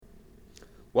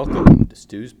Welcome to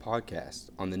Stu's podcast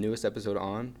on the newest episode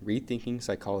on Rethinking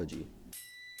Psychology.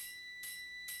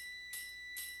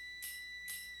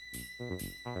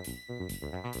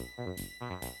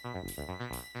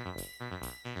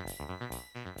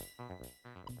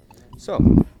 So,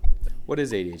 what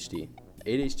is ADHD?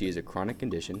 ADHD is a chronic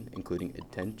condition including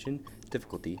attention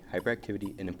difficulty,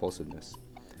 hyperactivity, and impulsiveness.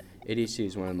 ADHD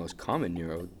is one of the most common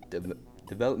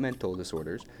neurodevelopmental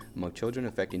disorders among children,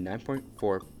 affecting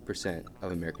 9.4%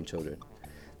 of American children.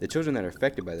 The children that are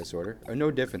affected by this disorder are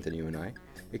no different than you and I,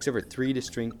 except for three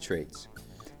distinct traits: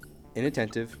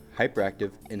 inattentive,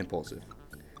 hyperactive, and impulsive.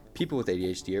 People with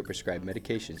ADHD are prescribed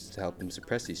medications to help them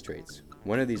suppress these traits.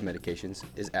 One of these medications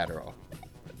is Adderall.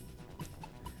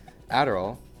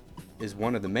 Adderall is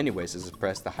one of the many ways to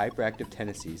suppress the hyperactive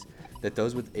tendencies that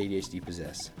those with ADHD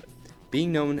possess.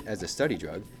 Being known as a study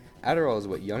drug, Adderall is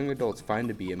what young adults find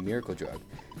to be a miracle drug,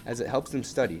 as it helps them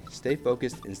study, stay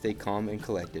focused, and stay calm and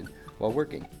collected while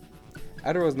working.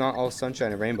 Adderall is not all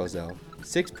sunshine and rainbows though.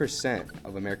 6%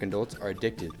 of American adults are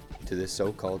addicted to this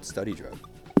so-called study drug.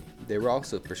 They were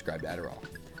also prescribed Adderall.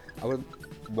 I would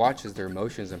watch as their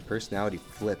emotions and personality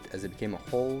flipped as they became a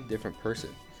whole different person.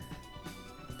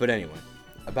 But anyway,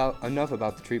 enough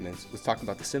about the treatments, let's talk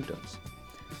about the symptoms.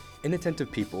 Inattentive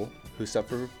people who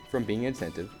suffer from being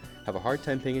inattentive have a hard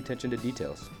time paying attention to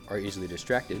details, are easily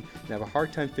distracted, and have a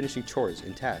hard time finishing chores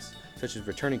and tasks, such as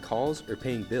returning calls or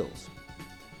paying bills.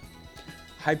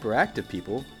 Hyperactive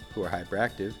people who are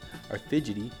hyperactive are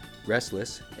fidgety,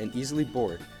 restless, and easily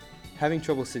bored, having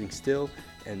trouble sitting still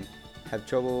and have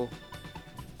trouble,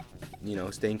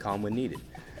 staying calm when needed.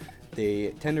 They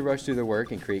tend to rush through their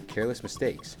work and create careless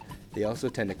mistakes. They also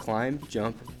tend to climb,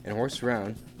 jump, and horse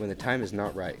around when the time is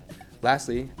not right.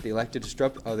 Lastly, they like to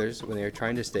disrupt others when they are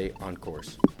trying to stay on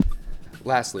course.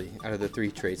 Lastly, out of the three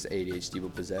traits that ADHD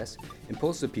will possess,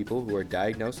 impulsive people who are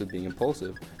diagnosed with being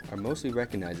impulsive are mostly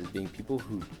recognized as being people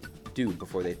who do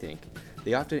before they think.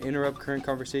 They often interrupt current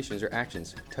conversations or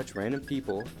actions, touch random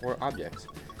people or objects,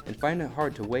 and find it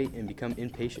hard to wait and become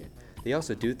impatient. They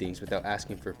also do things without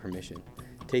asking for permission,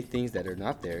 take things that are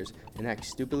not theirs, and act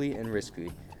stupidly and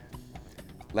riskily.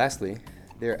 Lastly,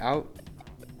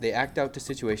 they act out to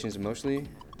situations emotionally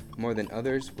more than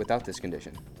others without this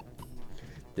condition.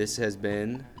 This has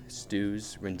been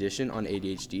Stu's rendition on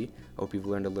ADHD. Hope you've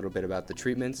learned a little bit about the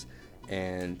treatments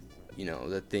and,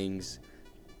 the things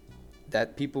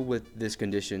that people with this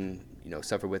condition,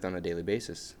 suffer with on a daily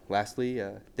basis. Lastly,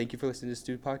 thank you for listening to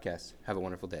Stu's podcast. Have a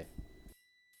wonderful day.